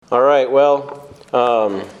All right, well,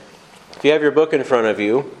 if you have your book in front of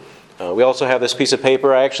you, we also have this piece of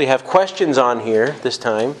paper. I actually have questions on here this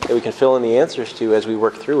time that we can fill in the answers to as we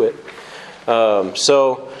work through it.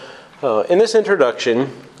 In this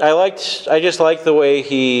introduction, I just like the way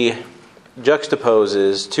he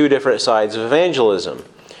juxtaposes two different sides of evangelism.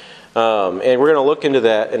 And we're going to look into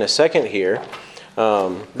that in a second here.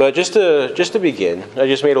 But just to begin, I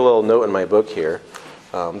just made a little note in my book here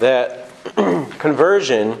that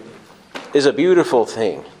conversion is a beautiful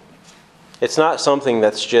thing. It's not something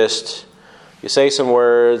that's just you say some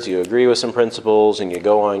words, you agree with some principles, and you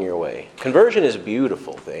go on your way. Conversion is a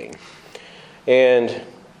beautiful thing. And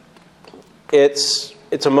it's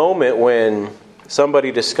a moment when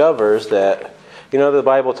somebody discovers that, the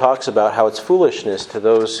Bible talks about how it's foolishness to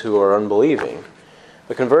those who are unbelieving.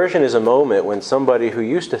 But conversion is a moment when somebody who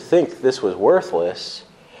used to think this was worthless,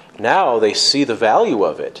 now they see the value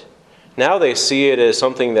of it. Now they see it as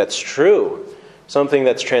something that's true, something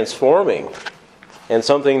that's transforming, and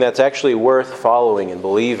something that's actually worth following and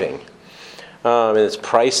believing. And it's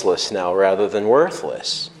priceless now rather than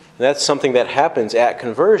worthless. And that's something that happens at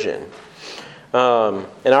conversion. And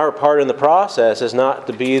our part in the process is not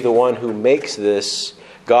to be the one who makes this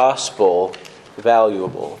gospel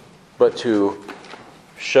valuable, but to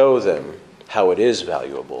show them how it is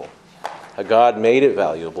valuable. How God made it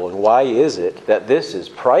valuable, and why is it that this is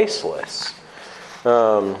priceless? We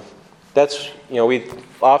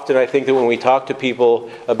often, I think that when we talk to people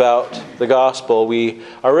about the gospel, we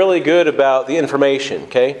are really good about the information,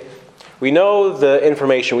 okay? We know the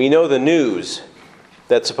information, we know the news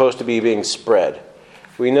that's supposed to be being spread.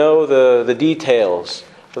 We know the details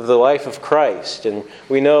of the life of Christ, and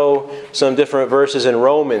we know some different verses in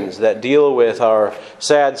Romans that deal with our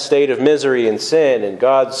sad state of misery and sin and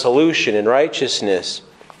God's solution and righteousness.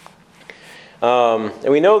 And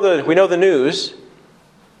we know the news,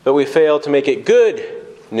 but we fail to make it good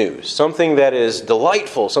news, something that is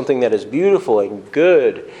delightful, something that is beautiful and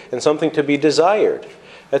good, and something to be desired.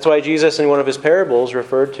 That's why Jesus, in one of his parables,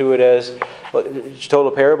 referred to it as, he told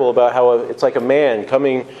a parable about how it's like a man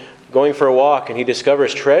going for a walk, and he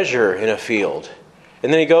discovers treasure in a field.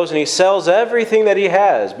 And then he goes and he sells everything that he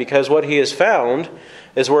has, because what he has found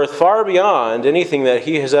is worth far beyond anything that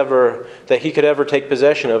he could ever take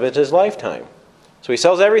possession of in his lifetime. So he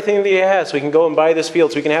sells everything that he has so he can go and buy this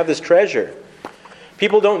field, so he can have this treasure.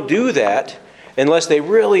 People don't do that unless they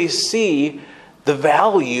really see the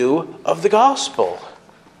value of the gospel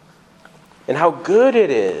and how good it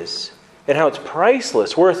is and how it's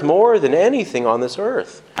priceless, worth more than anything on this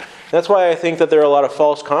earth. That's why I think that there are a lot of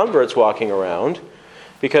false converts walking around,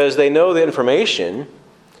 because they know the information,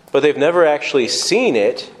 but they've never actually seen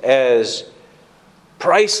it as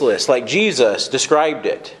priceless, like Jesus described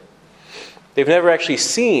it. They've never actually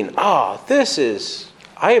seen, I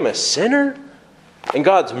am a sinner, and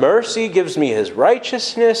God's mercy gives me His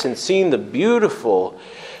righteousness, and seen the beauty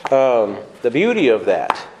of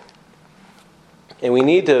that. And we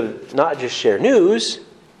need to not just share news,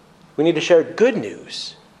 we need to share good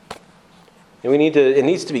news. And it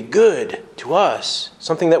needs to be good to us,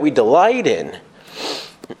 something that we delight in.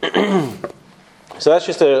 So that's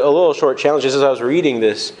just a little short challenge. Just as I was reading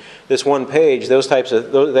this one page,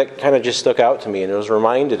 that kind of just stuck out to me, and I was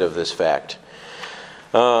reminded of this fact.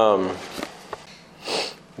 That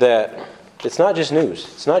it's not just news.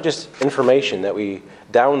 It's not just information that we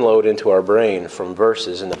download into our brain from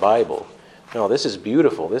verses in the Bible. No, this is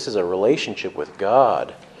beautiful. This is a relationship with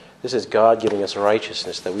God. This is God giving us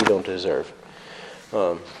righteousness that we don't deserve.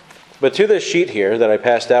 But to this sheet here that I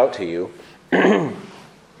passed out to you,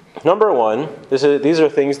 number one, these are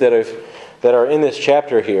things that are in this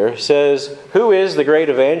chapter here, says, who is the great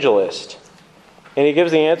evangelist? And he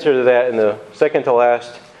gives the answer to that in the second to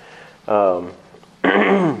last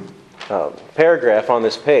paragraph on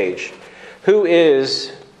this page. Who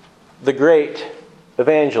is the great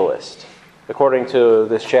evangelist? According to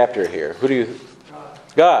this chapter here.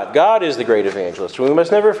 God. God is the great evangelist. We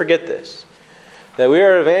must never forget this. That we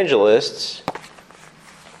are evangelists.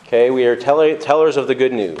 Okay, we are tellers of the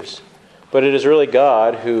good news. But it is really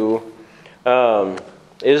God who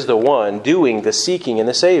is the one doing the seeking and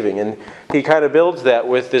the saving. And he kind of builds that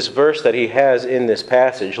with this verse that he has in this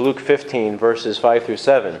passage. Luke 15, verses 5 through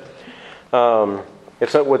 7.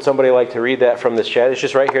 Would somebody like to read that from this chat? It's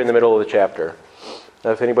just right here in the middle of the chapter.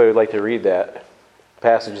 Now, if anybody would like to read that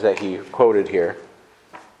passage that he quoted here.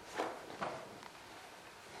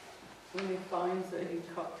 When he finds that he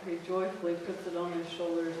joyfully puts it on his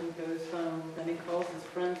shoulders and goes home, then he calls his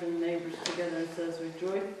friends and neighbors together and says,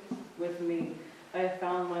 "Rejoice with me, I have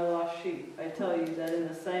found my lost sheep. I tell you that in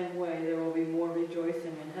the same way there will be more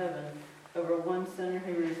rejoicing in heaven over one sinner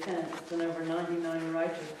who repents than over 99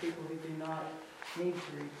 righteous people who do not need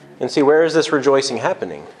to repent. And see, where is this rejoicing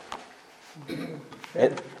happening?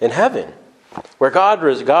 In heaven, where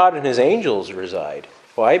God and His angels reside.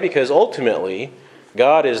 Why? Because ultimately,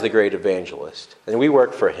 God is the great evangelist, and we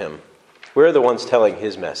work for Him. We're the ones telling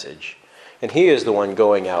His message, and He is the one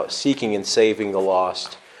going out, seeking and saving the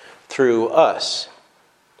lost through us.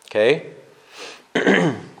 Okay?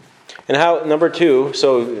 And how, number two,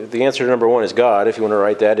 so the answer to number one is God, if you want to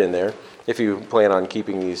write that in there, if you plan on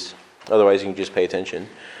keeping these, otherwise you can just pay attention.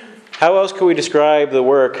 How else could we describe the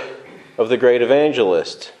work of the great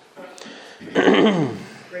evangelist? Great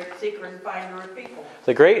seeker and finder of people.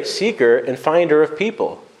 The great seeker and finder of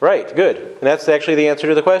people. Right, good. And that's actually the answer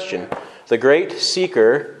to the question. The great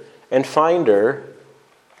seeker and finder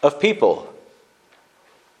of people.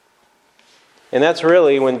 And that's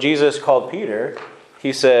really when Jesus called Peter,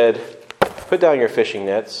 He said, put down your fishing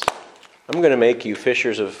nets. I'm going to make you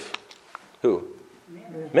fishers of who?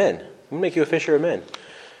 Men. I'm going to make you a fisher of men.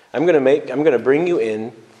 I'm going to bring you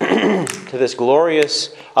in to this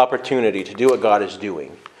glorious opportunity to do what God is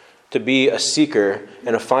doing, to be a seeker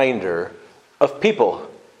and a finder of people.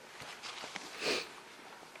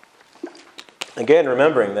 Again,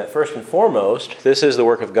 remembering that first and foremost, this is the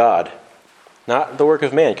work of God, not the work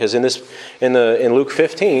of man. Because in Luke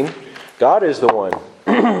 15, God is the one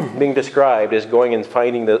being described as going and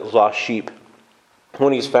finding the lost sheep.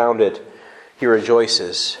 When He's found it, He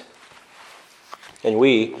rejoices. And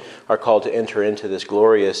we are called to enter into this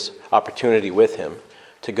glorious opportunity with Him,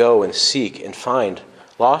 to go and seek and find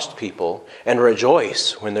lost people and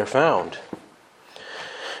rejoice when they're found.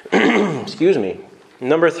 Excuse me.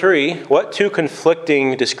 Number three, what two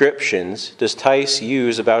conflicting descriptions does Tice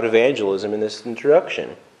use about evangelism in this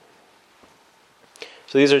introduction?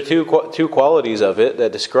 So these are two qualities of it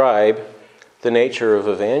that describe the nature of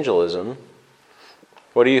evangelism.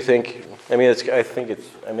 What do you think? I mean,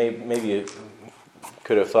 maybe you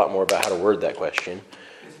could have thought more about how to word that question.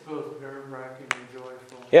 It's both nerve-wracking and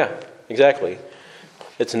joyful. Yeah, exactly.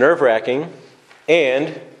 It's nerve-wracking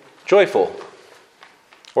and joyful.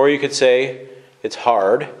 Or you could say it's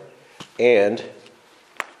hard and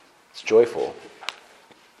it's joyful.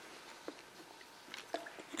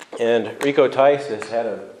 And Rico Tice has had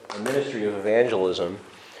a ministry of evangelism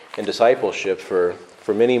and discipleship for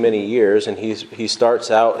many, many years, and he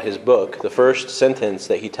starts out his book, the first sentence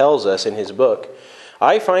that he tells us in his book,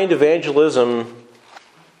 I find evangelism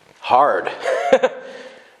hard.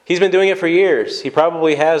 He's been doing it for years. He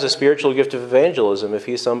probably has a spiritual gift of evangelism if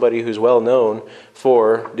he's somebody who's well known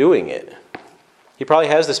for doing it. He probably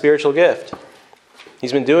has the spiritual gift.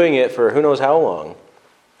 He's been doing it for who knows how long.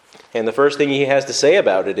 And the first thing he has to say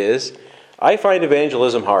about it is, I find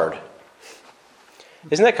evangelism hard.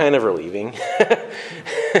 Isn't that kind of relieving?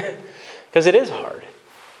 Because it is hard.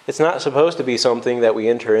 It's not supposed to be something that we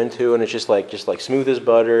enter into and it's just like smooth as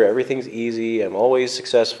butter, everything's easy, I'm always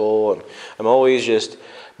successful, and I'm always just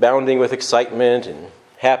bounding with excitement and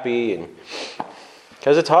happy, and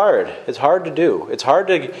because it's hard. It's hard to do. It's hard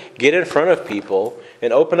to get in front of people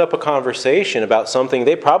and open up a conversation about something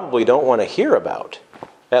they probably don't want to hear about,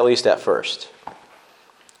 at least at first.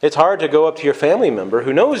 It's hard to go up to your family member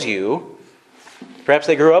who knows you, perhaps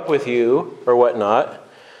they grew up with you or whatnot,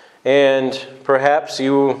 and perhaps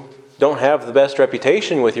you don't have the best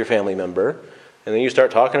reputation with your family member, and then you start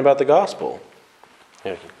talking about the gospel.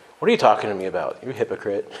 What are you talking to me about? You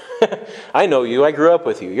hypocrite. I know you. I grew up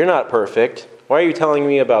with you. You're not perfect. Why are you telling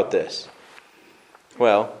me about this?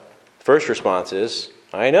 Well, first response is,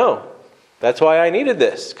 I know. That's why I needed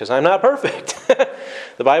this, because I'm not perfect.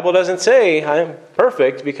 The Bible doesn't say I'm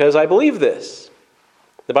perfect because I believe this.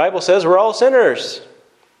 The Bible says we're all sinners.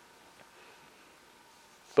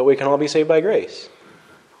 But we can all be saved by grace.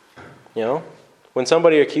 You know, when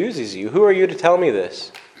somebody accuses you, who are you to tell me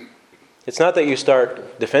this? It's not that you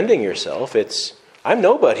start defending yourself. It's, I'm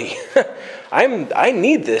nobody. I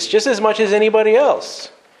need this just as much as anybody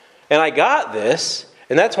else. And I got this,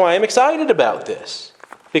 and that's why I'm excited about this.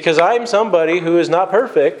 Because I'm somebody who is not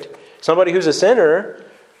perfect, somebody who's a sinner,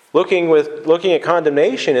 looking at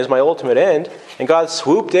condemnation as my ultimate end, and God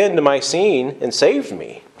swooped into my scene and saved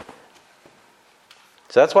me.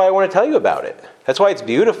 So that's why I want to tell you about it. That's why it's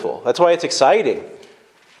beautiful. That's why it's exciting.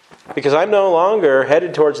 Because I'm no longer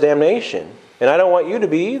headed towards damnation. And I don't want you to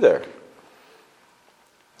be either.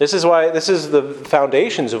 This is the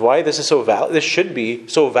foundations of why this should be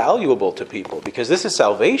so valuable to people. Because this is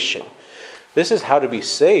salvation. This is how to be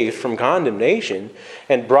saved from condemnation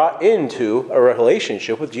and brought into a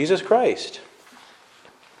relationship with Jesus Christ.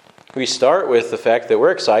 We start with the fact that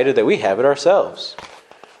we're excited that we have it ourselves.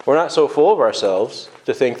 We're not so full of ourselves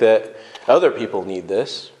to think that other people need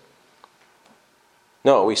this.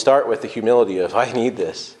 No, we start with the humility of, I need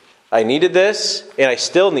this. I needed this, and I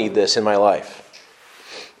still need this in my life.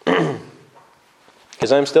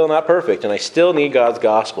 Because I'm still not perfect, and I still need God's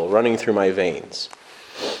gospel running through my veins.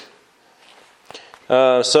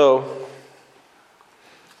 So,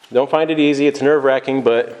 don't find it easy. It's nerve-wracking,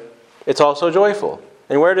 but it's also joyful.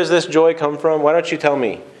 And where does this joy come from? Why don't you tell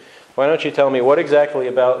me? Why don't you tell me what exactly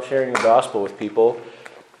about sharing the gospel with people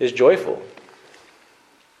is joyful?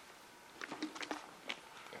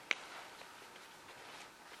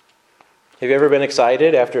 Have you ever been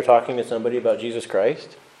excited after talking to somebody about Jesus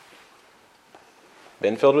Christ?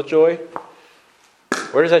 Been filled with joy?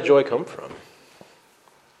 Where does that joy come from?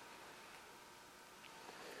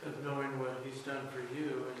 Of knowing what He's done for you,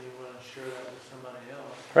 and you want to share that with somebody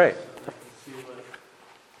else. Right. So they can see what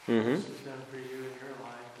Mm-hmm. He's done for you in your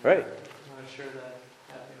life. Right. You want to share that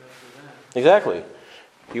happiness with them. Exactly.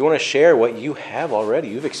 You want to share what you have already.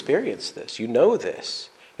 You've experienced this. You know this.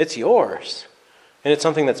 It's yours. And it's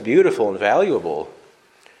something that's beautiful and valuable.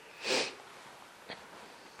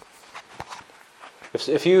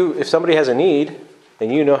 If somebody has a need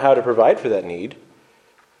and you know how to provide for that need,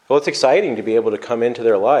 well, it's exciting to be able to come into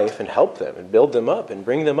their life and help them and build them up and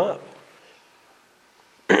bring them up.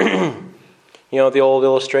 You know, the old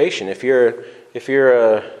illustration, if you're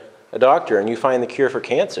a doctor and you find the cure for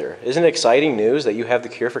cancer, isn't it exciting news that you have the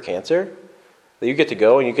cure for cancer? That you get to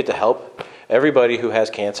go and you get to help everybody who has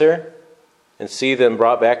cancer and see them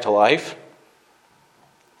brought back to life?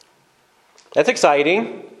 That's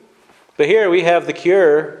exciting. But here we have the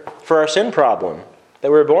cure for our sin problem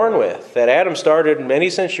that we're born with, that Adam started many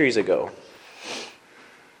centuries ago.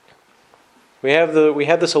 We have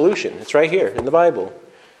the solution. It's right here in the Bible.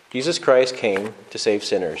 Jesus Christ came to save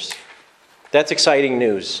sinners. That's exciting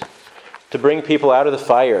news. To bring people out of the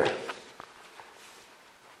fire.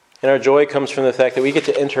 And our joy comes from the fact that we get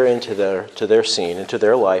to enter into their scene, into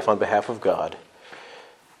their life on behalf of God.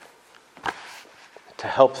 To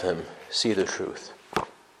help them see the truth.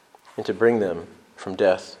 And to bring them from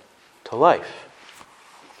death to life.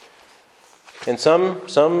 And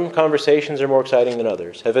some conversations are more exciting than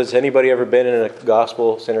others. Has anybody ever been in a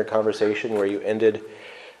gospel-centered conversation where you ended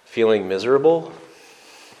feeling miserable?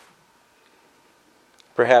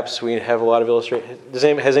 Perhaps we have a lot of illustrations.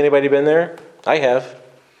 Has anybody been there? I have.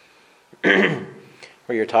 Where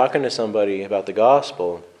you're talking to somebody about the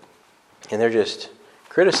gospel and they're just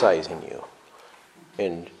criticizing you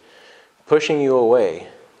and pushing you away,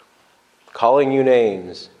 calling you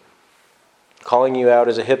names, calling you out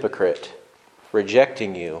as a hypocrite,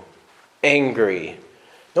 rejecting you, angry.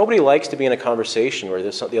 Nobody likes to be in a conversation where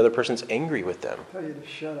the other person's angry with them. Tell you to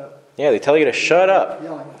shut up. Yeah, they tell you to shut up.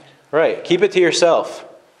 Yelling at you. Right. Keep it to yourself.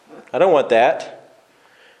 I don't want that.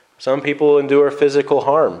 Some people endure physical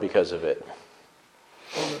harm because of it.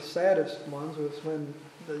 One of the saddest ones was when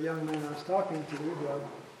the young man I was talking to, who I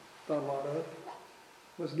thought a lot of,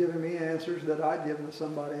 was giving me answers that I'd given to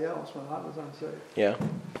somebody else when I was unsaved. Yeah.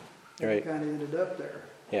 And Right. it kind of ended up there.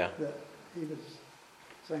 Yeah. That he was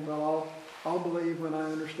saying, well, I'll believe when I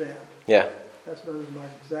understand. Yeah. That's those my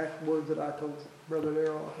exact words that I told Brother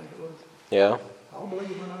Darrell, I think it was. Yeah. I'll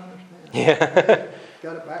believe when I understand. Yeah.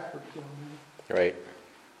 Got it backwards on me. Right.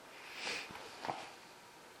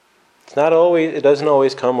 It doesn't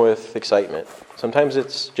always come with excitement. Sometimes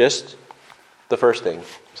it's just the first thing.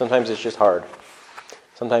 Sometimes it's just hard.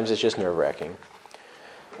 Sometimes it's just nerve-wracking.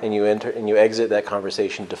 And you exit that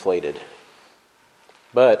conversation deflated.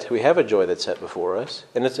 But we have a joy that's set before us.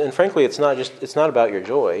 And frankly, it's not about your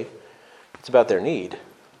joy. It's about their need.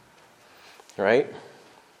 Right?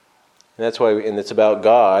 And that's why it's about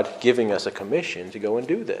God giving us a commission to go and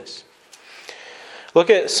do this. Look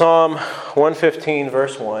at Psalm 115,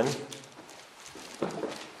 verse 1.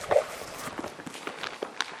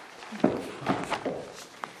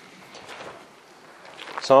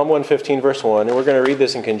 Psalm 115, verse 1, and we're going to read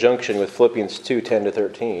this in conjunction with Philippians 2, 10 to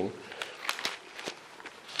 13.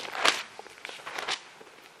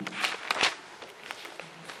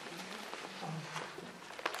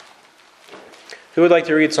 Who would like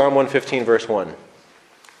to read Psalm 115, verse 1?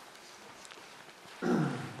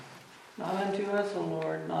 Not unto us, O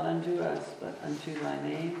Lord, not unto us, but unto thy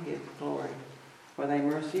name give glory, for thy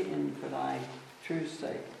mercy and for thy truth's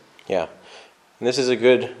sake. Yeah. And this is a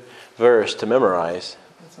good verse to memorize.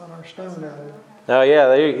 That's on our stone out there. Oh,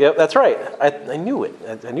 yeah, yep, that's right. I knew it.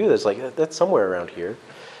 I knew this. That's somewhere around here.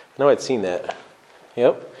 I know I'd seen that.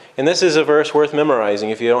 Yep. And this is a verse worth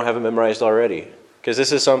memorizing if you don't have it memorized already. Because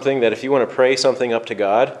this is something that if you want to pray something up to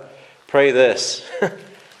God, pray this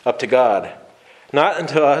up to God. Not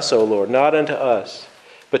unto us, O Lord, not unto us,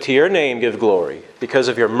 But to your name give glory, because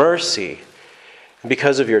of your mercy, and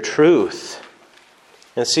because of your truth.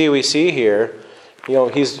 And we see here,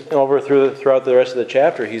 he's throughout the rest of the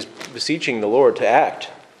chapter, he's beseeching the Lord to act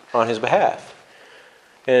on his behalf.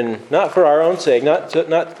 And not for our own sake, not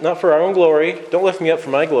for our own glory. Don't lift me up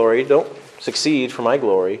for my glory. Don't succeed for my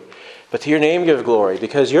glory. But to your name give glory,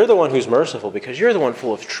 because you're the one who's merciful, because you're the one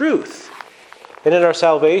full of truth. And in our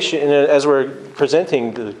salvation, and as we're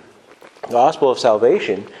presenting the gospel of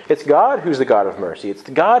salvation, it's God who's the God of mercy. It's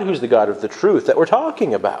God who's the God of the truth that we're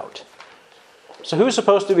talking about. So who's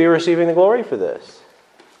supposed to be receiving the glory for this?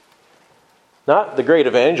 Not the great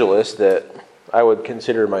evangelist that I would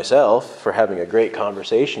consider myself for having a great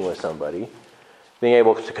conversation with somebody, being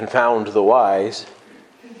able to confound the wise.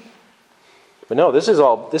 But no, this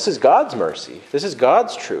is God's mercy. This is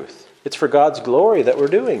God's truth. It's for God's glory that we're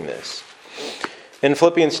doing this. In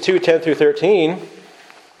Philippians 2:10 through 13,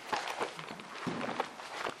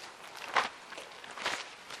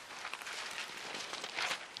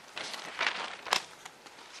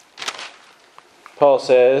 Paul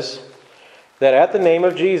says that at the name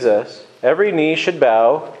of Jesus, every knee should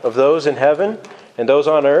bow, of those in heaven and those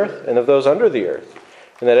on earth and of those under the earth,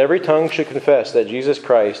 and that every tongue should confess that Jesus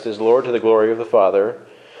Christ is Lord to the glory of the Father.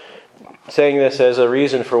 Saying this as a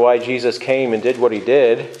reason for why Jesus came and did what he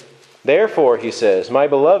did. Therefore, he says, my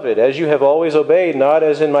beloved, as you have always obeyed, not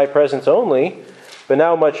as in my presence only, but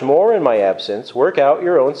now much more in my absence, work out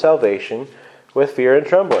your own salvation with fear and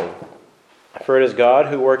trembling. For it is God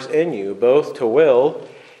who works in you, both to will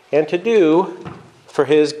and to do for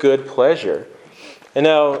his good pleasure. And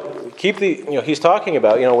now, he's talking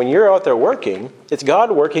about, when you're out there working, it's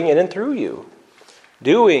God working in and through you,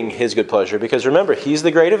 doing his good pleasure. Because remember, he's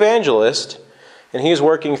the great evangelist, and he's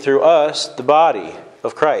working through us, the body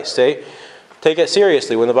of Christ. Take it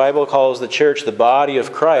seriously. When the Bible calls the church the body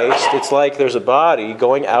of Christ, it's like there's a body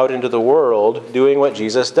going out into the world doing what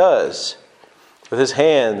Jesus does. With his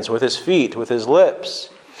hands, with his feet, with his lips,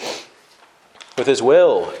 with his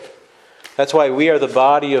will. That's why we are the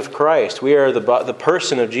body of Christ. We are the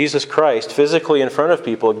person of Jesus Christ physically in front of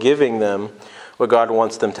people, giving them what God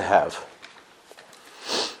wants them to have.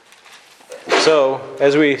 So,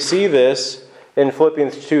 as we see this in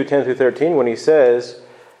Philippians 2:10 through 13, when he says,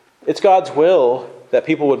 it's God's will that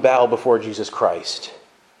people would bow before Jesus Christ.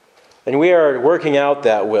 And we are working out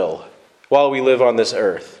that will while we live on this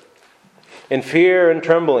earth. In fear and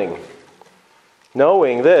trembling,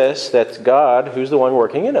 knowing this, that's God who's the one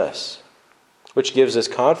working in us, which gives us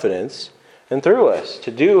confidence and through us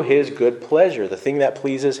to do his good pleasure, the thing that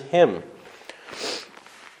pleases him.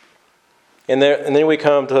 And then we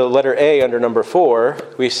come to the letter A under number 4.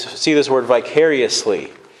 We see this word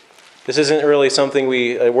vicariously. This isn't really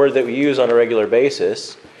a word that we use on a regular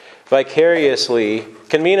basis. Vicariously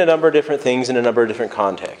can mean a number of different things in a number of different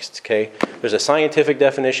contexts. Okay, there's a scientific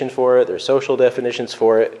definition for it. There's social definitions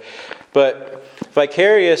for it. But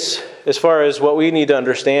vicarious, as far as what we need to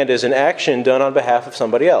understand, is an action done on behalf of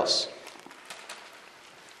somebody else.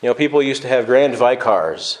 People used to have grand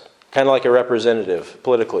vicars, kind of like a representative,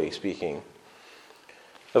 politically speaking.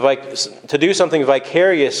 To do something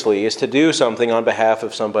vicariously is to do something on behalf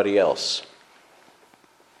of somebody else.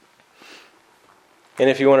 And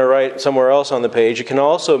if you want to write somewhere else on the page, it can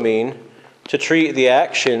also mean to treat the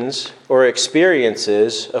actions or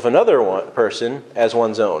experiences of another person as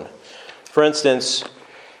one's own. For instance,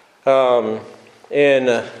 in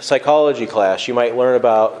a psychology class, you might learn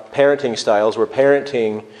about parenting styles where parents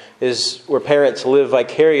live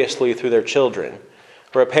vicariously through their children.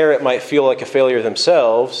 Where a parent might feel like a failure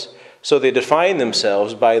themselves, so they define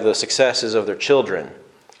themselves by the successes of their children.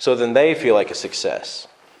 So then they feel like a success,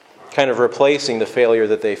 kind of replacing the failure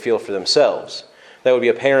that they feel for themselves. That would be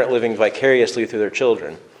a parent living vicariously through their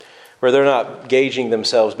children, where they're not gauging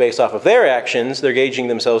themselves based off of their actions, they're gauging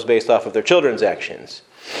themselves based off of their children's actions.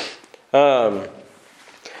 And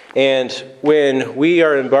when we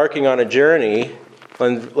are embarking on a journey,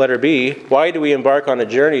 on letter B, why do we embark on a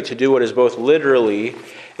journey to do what is both literally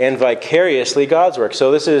and vicariously God's work?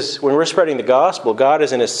 So this is, when we're spreading the gospel, God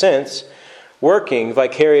is in a sense working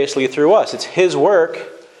vicariously through us. It's his work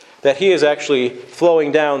that he is actually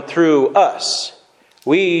flowing down through us.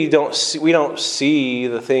 We don't see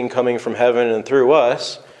the thing coming from heaven and through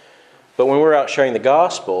us, but when we're out sharing the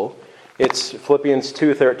gospel, it's Philippians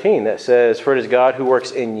 2:13 that says, for it is God who works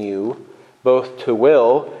in you, both to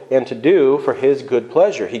will and to do for his good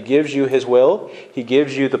pleasure. He gives you his will, he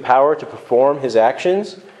gives you the power to perform his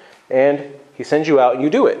actions, and he sends you out and you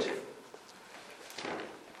do it.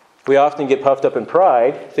 We often get puffed up in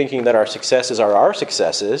pride, thinking that our successes are our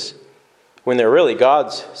successes, when they're really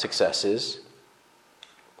God's successes,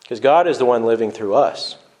 because God is the one living through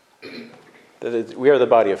us. We are the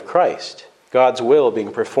body of Christ. God's will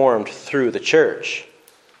being performed through the church.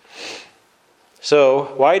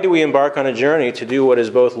 So, why do we embark on a journey to do what is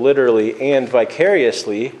both literally and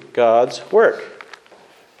vicariously God's work?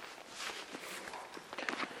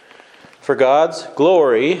 For God's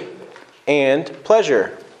glory and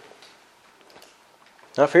pleasure.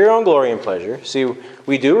 Not for your own glory and pleasure. See,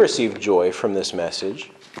 we do receive joy from this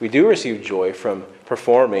message. We do receive joy from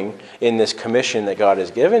performing in this commission that God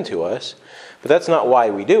has given to us. But that's not why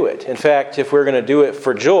we do it. In fact, if we're going to do it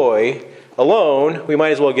for joy alone, we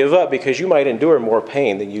might as well give up, because you might endure more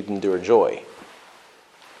pain than you'd endure joy.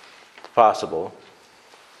 It's possible.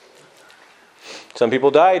 Some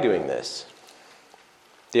people die doing this.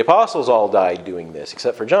 The apostles all died doing this,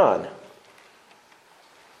 except for John.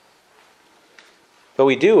 But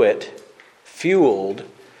we do it fueled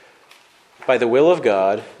by the will of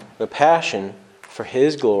God, the passion for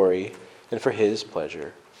His glory and for His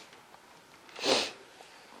pleasure.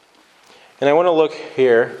 And I want to look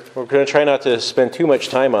here. We're going to try not to spend too much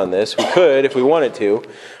time on this. We could if we wanted to.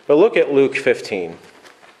 But look at Luke 15.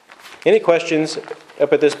 Any questions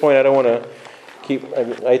up at this point? I don't want to keep...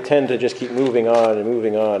 I tend to just keep moving on.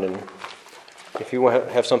 And if you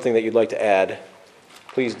have something that you'd like to add,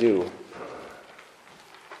 please do.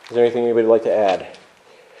 Is there anything anybody would like to add?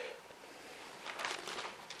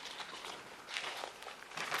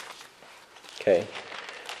 Okay.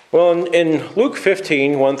 Well, in Luke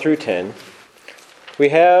 15, 1 through 10, we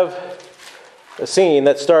have a scene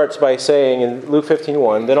that starts by saying in Luke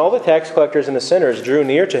 15:1, "Then all the tax collectors and the sinners drew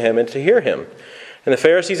near to him and to hear him. And the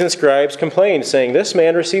Pharisees and scribes complained, saying, 'This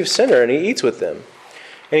man receives sinners, and he eats with them.'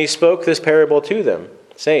 And he spoke this parable to them,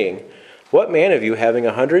 saying, 'What man of you, having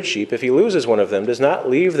 100 sheep, if he loses one of them, does not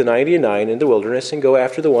leave the 99 in the wilderness and go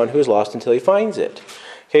after the one who is lost until he finds it?'"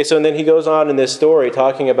 Okay, so and then he goes on in this story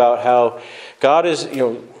talking about how God is,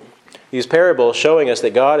 these parables showing us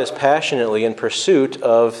that God is passionately in pursuit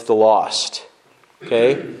of the lost.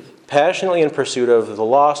 Okay? Passionately in pursuit of the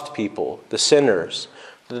lost people, the sinners,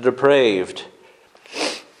 the depraved.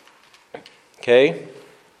 Okay?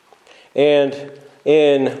 And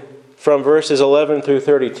from verses 11 through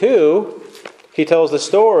 32, he tells the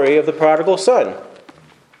story of the prodigal son.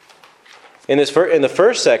 In the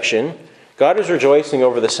first section, God is rejoicing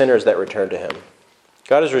over the sinners that return to him.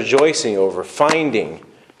 God is rejoicing over finding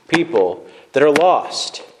people that are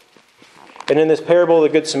lost. And in this parable of the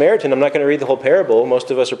Good Samaritan, I'm not going to read the whole parable.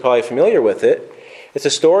 Most of us are probably familiar with it. It's a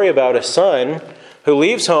story about a son who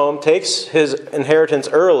leaves home, takes his inheritance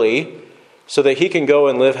early so that he can go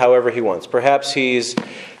and live however he wants. Perhaps he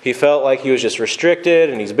felt like he was just restricted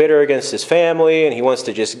and he's bitter against his family and he wants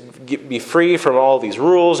to just be free from all these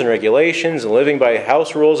rules and regulations and living by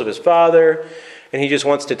house rules of his father. And he just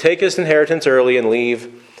wants to take his inheritance early and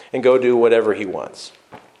leave and go do whatever he wants.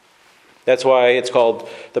 That's why it's called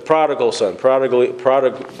the prodigal son.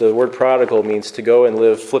 The word prodigal means to go and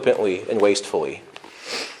live flippantly and wastefully.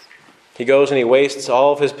 He goes and he wastes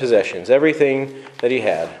all of his possessions, everything that he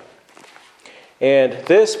had. And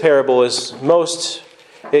this parable is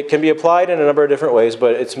it can be applied in a number of different ways,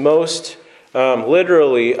 but it's most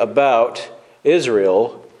literally about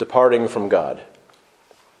Israel departing from God.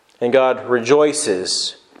 And God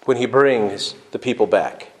rejoices when He brings the people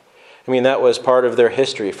back. I mean, that was part of their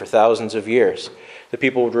history for thousands of years. The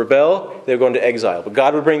people would rebel, they would go into exile, but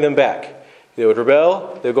God would bring them back. They would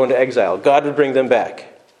rebel, they would go into exile. God would bring them back.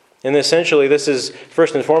 And essentially, this is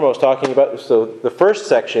first and foremost talking about, so the first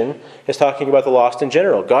section is talking about the lost in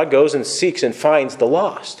general. God goes and seeks and finds the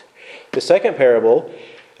lost. The second parable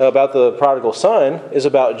about the prodigal son is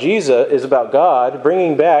about God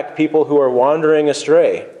bringing back people who are wandering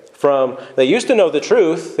astray. They used to know the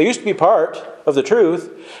truth, they used to be part of the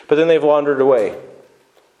truth, but then they've wandered away.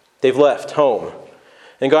 They've left home.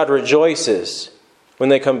 And God rejoices when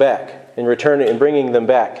they come back and return and bringing them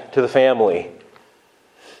back to the family.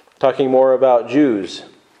 Talking more about Jews.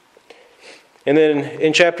 And then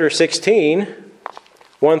in chapter 16,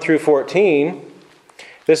 1 through 14,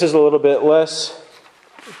 this is a little bit less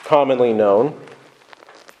commonly known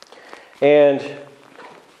and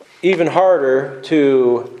even harder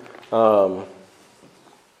to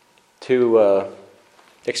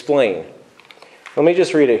explain. Let me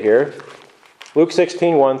just read it here. Luke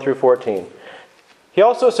 16, 1 through 14. He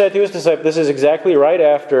also said to his disciples, this is exactly right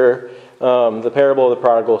after the parable of the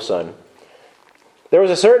prodigal son. There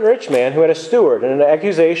was a certain rich man who had a steward, and an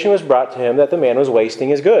accusation was brought to him that the man was wasting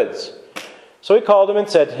his goods. So he called him and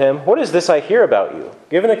said to him, "What is this I hear about you?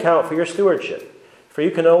 Give an account for your stewardship, for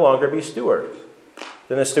you can no longer be steward."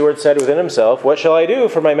 Then the steward said within himself, "What shall I do?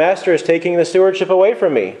 For my master is taking the stewardship away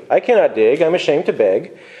from me. I cannot dig, I'm ashamed to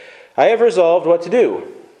beg. I have resolved what to do.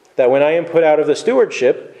 that when I am put out of the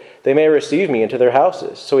stewardship, they may receive me into their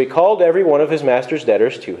houses. So he called every one of his master's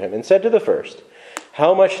debtors to him and said to the first,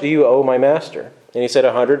 How much do you owe my master? And he said,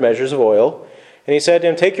 100 measures of oil. And he said to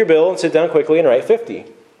him, Take your bill and sit down quickly and write 50.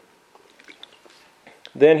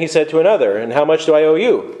 Then he said to another, And how much do I owe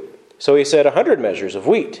you? So he said, 100 measures of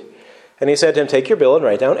wheat. And he said to him, Take your bill and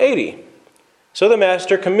write down 80. So the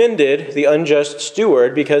master commended the unjust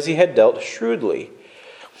steward because he had dealt shrewdly.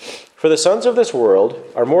 For the sons of this world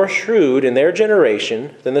are more shrewd in their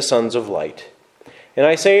generation than the sons of light. And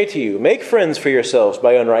I say to you, make friends for yourselves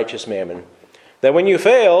by unrighteous mammon, that when you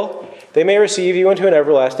fail, they may receive you into an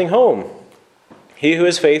everlasting home. He who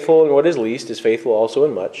is faithful in what is least is faithful also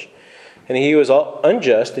in much, and he who is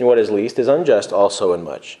unjust in what is least is unjust also in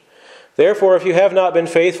much. Therefore, if you have not been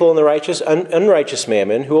faithful in the unrighteous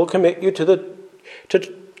mammon, who will commit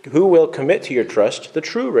to your trust the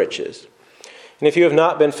true riches? And if you have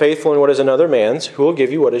not been faithful in what is another man's, who will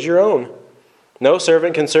give you what is your own? No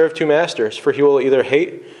servant can serve two masters, for he will either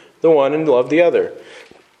hate the one and love the other,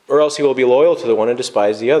 or else he will be loyal to the one and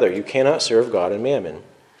despise the other. You cannot serve God and mammon.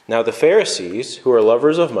 Now the Pharisees, who are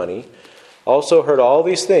lovers of money, also heard all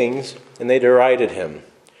these things, and they derided him.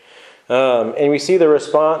 And we see the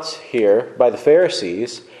response here by the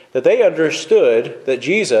Pharisees, that they understood that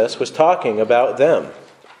Jesus was talking about them.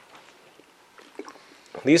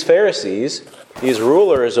 These Pharisees, these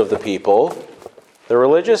rulers of the people, the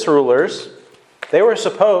religious rulers, they were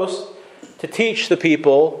supposed to teach the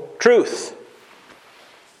people truth.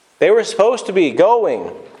 They were supposed to be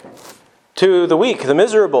going to the weak, the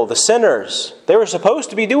miserable, the sinners. They were supposed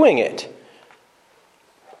to be doing it.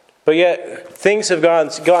 But yet, things have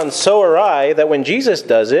gone so awry that when Jesus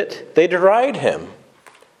does it, they deride him.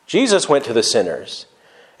 Jesus went to the sinners,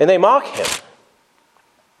 and they mock him.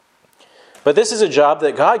 But this is a job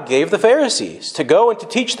that God gave the Pharisees, to go and to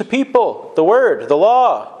teach the people the word, the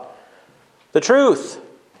law, the truth.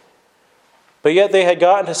 But yet they had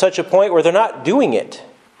gotten to such a point where they're not doing it.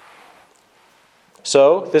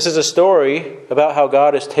 So, this is a story about how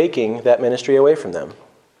God is taking that ministry away from them.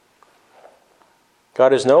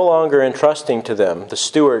 God is no longer entrusting to them the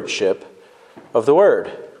stewardship of the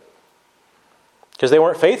word, because they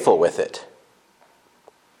weren't faithful with it.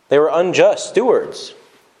 They were unjust stewards.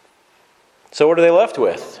 So what are they left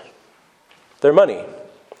with? Their money,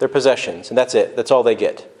 their possessions, and that's it. That's all they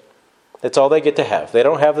get. That's all they get to have. They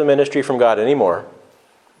don't have the ministry from God anymore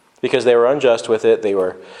because they were unjust with it. They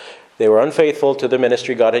were unfaithful to the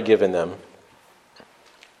ministry God had given them.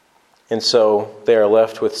 And so they are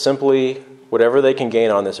left with simply whatever they can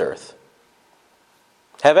gain on this earth.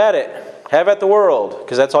 Have at it. Have at the world,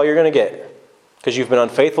 because that's all you're going to get. Because you've been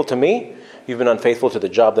unfaithful to me. You've been unfaithful to the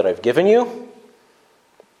job that I've given you.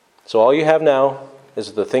 So all you have now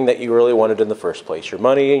is the thing that you really wanted in the first place, your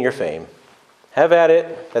money and your fame. Have at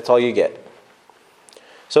it. That's all you get.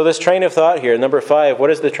 So this train of thought here, number 5, what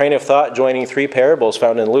is the train of thought joining 3 parables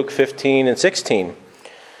found in Luke 15 and 16?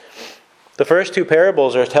 The first 2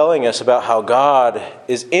 parables are telling us about how God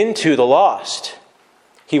is into the lost.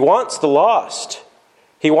 He wants the lost.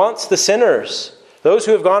 He wants the sinners, those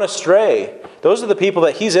who have gone astray. Those are the people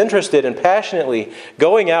that he's interested in passionately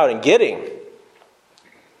going out and getting.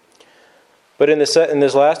 But in this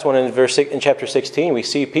last one, in chapter 16, we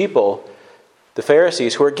see people, the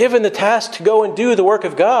Pharisees, who are given the task to go and do the work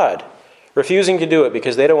of God, refusing to do it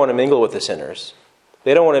because they don't want to mingle with the sinners.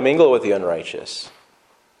 They don't want to mingle with the unrighteous.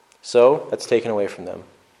 So that's taken away from them.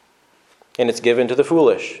 And it's given to the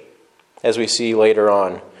foolish, as we see later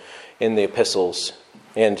on in the epistles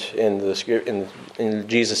and in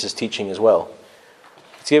Jesus' teaching as well.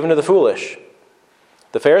 It's given to the foolish.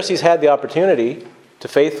 The Pharisees had the opportunity to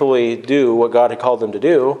faithfully do what God had called them to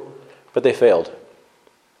do, but they failed.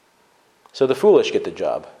 So the foolish get the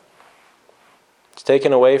job. It's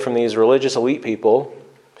taken away from these religious elite people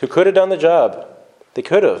who could have done the job. They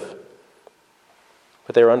could have.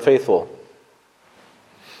 But they were unfaithful.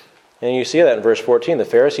 And you see that in verse 14. The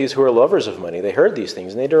Pharisees who were lovers of money, they heard these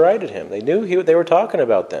things and they derided him. They knew they were talking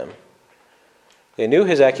about them. They knew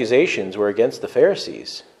his accusations were against the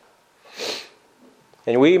Pharisees.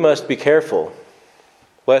 And we must be careful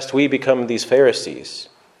lest we become these Pharisees.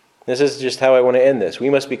 This is just how I want to end this. We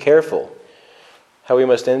must be careful how we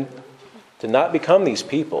must end to not become these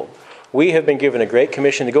people. We have been given a great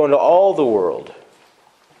commission to go into all the world.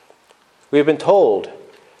 We have been told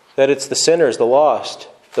that it's the sinners, the lost,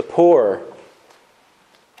 the poor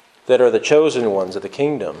that are the chosen ones of the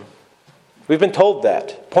kingdom. We've been told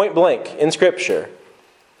that, point blank, in Scripture.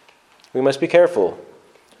 We must be careful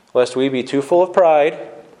lest we be too full of pride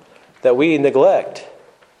that we neglect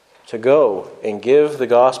to go and give the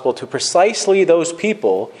gospel to precisely those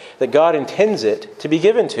people that God intends it to be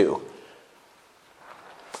given to.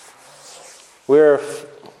 We're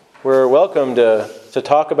welcome to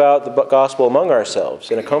talk about the gospel among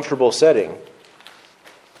ourselves in a comfortable setting.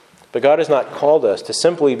 But God has not called us to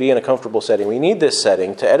simply be in a comfortable setting. We need this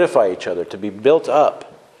setting to edify each other, to be built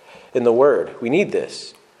up in the Word. We need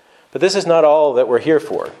this. But this is not all that we're here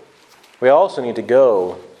for. We also need to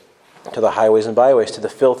go to the highways and byways, to the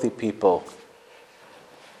filthy people,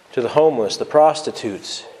 to the homeless, the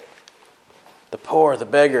prostitutes, the poor, the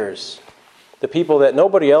beggars, the people that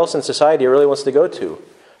nobody else in society really wants to go to,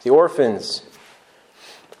 the orphans,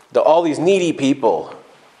 all these needy people,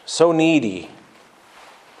 so needy,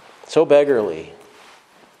 so beggarly.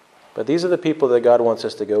 But these are the people that God wants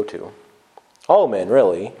us to go to. All men,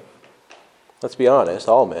 really. Let's be honest,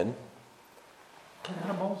 all men.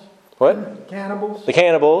 Cannibals. What? Cannibals. The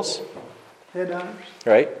cannibals. Headhunters.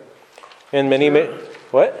 Right? And many...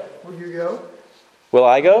 What? Will you go? Will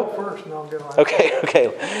I go? First, and I'll go.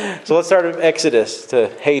 Okay. So let's start with Exodus to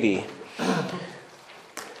Haiti.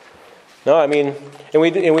 No, I mean, and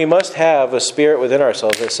we must have a spirit within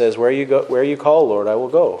ourselves that says, where you call, Lord, I will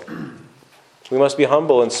go. We must be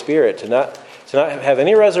humble in spirit to not have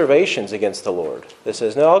any reservations against the Lord. That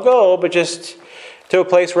says, no, I'll go, but just to a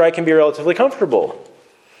place where I can be relatively comfortable.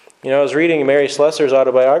 You know, I was reading Mary Slessor's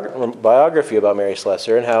autobiography about Mary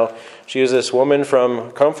Slessor and how she was this woman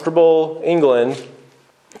from comfortable England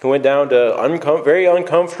who went down to very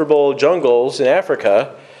uncomfortable jungles in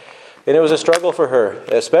Africa. And it was a struggle for her,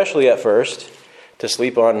 especially at first, to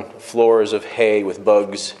sleep on floors of hay with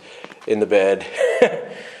bugs in the bed.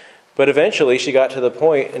 But eventually she got to the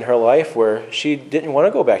point in her life where she didn't want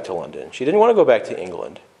to go back to London. She didn't want to go back to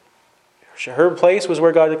England. Her place was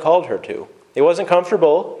where God had called her to. It wasn't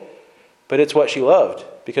comfortable, but it's what she loved,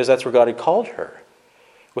 because that's where God had called her.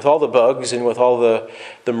 With all the bugs and with all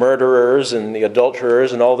the murderers and the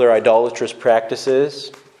adulterers and all their idolatrous practices.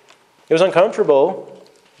 It was uncomfortable.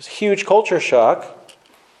 It was a huge culture shock.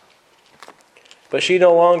 But she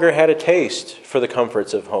no longer had a taste for the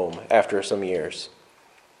comforts of home after some years.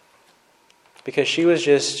 Because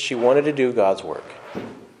she wanted to do God's work.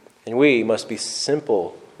 And we must be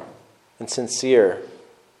simple and sincere,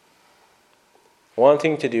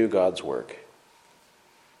 wanting to do God's work.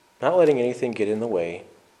 Not letting anything get in the way.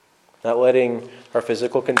 Not letting our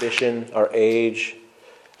physical condition, our age,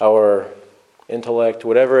 our intellect,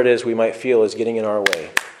 whatever it is we might feel is getting in our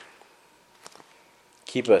way,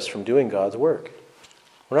 keep us from doing God's work.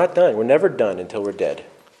 We're not done. We're never done until we're dead.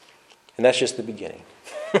 And that's just the beginning.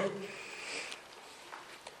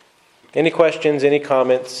 Any questions? Any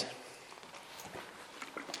comments?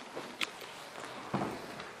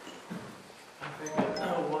 I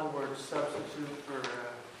think one word substitute for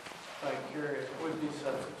vicarious would be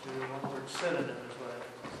substitute. One word synonym is what I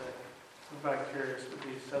meant to say. Vicarious would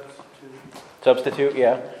be substitute. Substitute,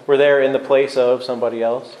 yeah. We're there in the place of somebody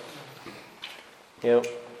else. You know,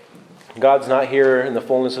 God's not here in the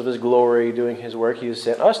fullness of His glory doing His work. He has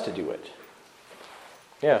sent us to do it.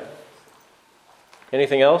 Yeah.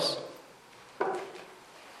 Anything else?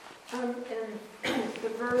 In the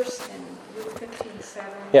verse in Luke 15:7,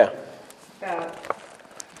 Yeah. about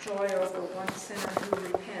joy over one sinner who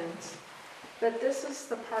repents. But this is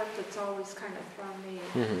the part that's always kind of thrown me.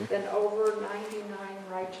 Mm-hmm. Then over 99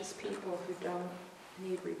 righteous people who don't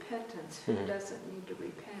need repentance. Who doesn't need to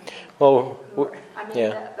repent? Well,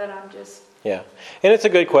 Yeah. That I'm just... Yeah. And it's a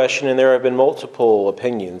good question, and there have been multiple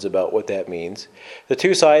opinions about what that means. The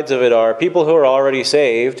two sides of it are people who are already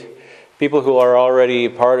saved, people who are already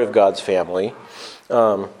part of God's family.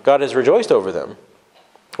 God has rejoiced over them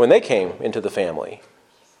when they came into the family.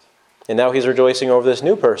 And now He's rejoicing over this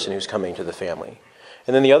new person who's coming to the family.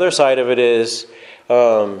 And then the other side of it is,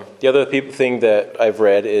 the other thing that I've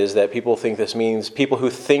read is that people think this means people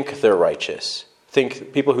who think they're righteous.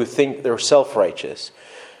 People who think they're self-righteous.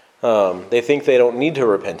 They think they don't need to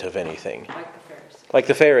repent of anything. Like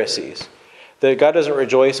the Pharisees. That God doesn't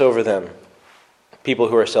rejoice over them, people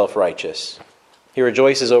who are self-righteous. He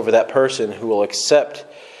rejoices over that person who will accept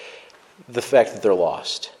the fact that they're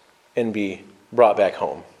lost and be brought back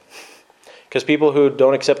home. Because people who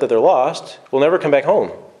don't accept that they're lost will never come back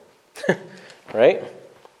home. Right?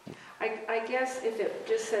 I guess if it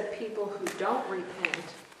just said people who don't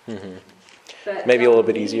repent, but maybe a little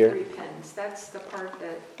bit don't need easier. Repentance, that's the part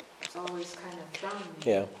that's always kind of thrown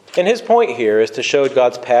me. Yeah. And his point here is to show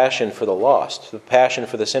God's passion for the lost, the passion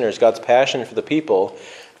for the sinners, God's passion for the people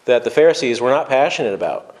that the Pharisees were not passionate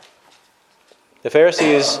about. The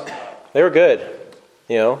Pharisees, they were good.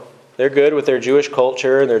 You know, they're good with their Jewish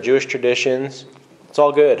culture and their Jewish traditions. It's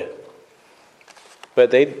all good.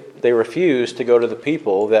 But they refuse to go to the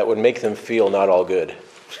people that would make them feel not all good.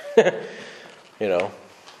 You know.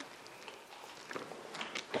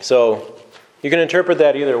 So you can interpret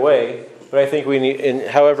that either way, but I think we need,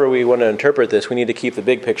 however we want to interpret this, we need to keep the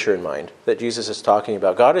big picture in mind that Jesus is talking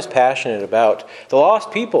about. God is passionate about the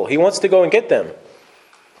lost people. He wants to go and get them.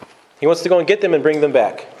 He wants to go and get them and bring them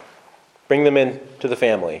back. Bring them into the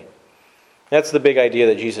family. That's the big idea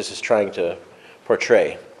that Jesus is trying to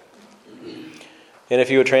portray. And if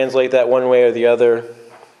you would translate that one way or the other,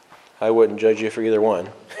 I wouldn't judge you for either one.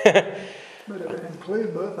 But it would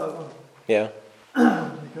include both of them. Yeah.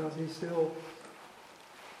 Because he still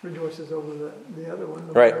rejoices over the other one,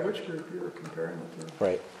 no Right. matter which group you're comparing it to.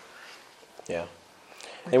 Right. Yeah.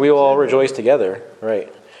 And we will all rejoice together.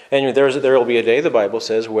 Right. And there will be a day, the Bible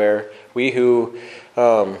says, where we who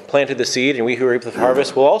planted the seed and we who reap the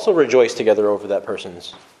harvest will also rejoice together over that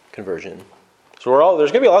person's conversion. So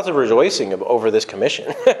there's going to be lots of rejoicing over this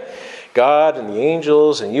commission. God and the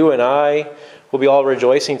angels and you and I will be all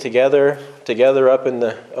rejoicing together up in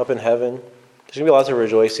heaven. There's going to be lots of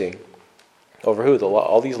rejoicing over who?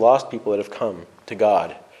 All these lost people that have come to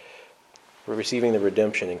God. We're receiving the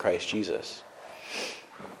redemption in Christ Jesus.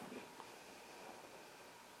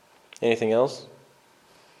 Anything else?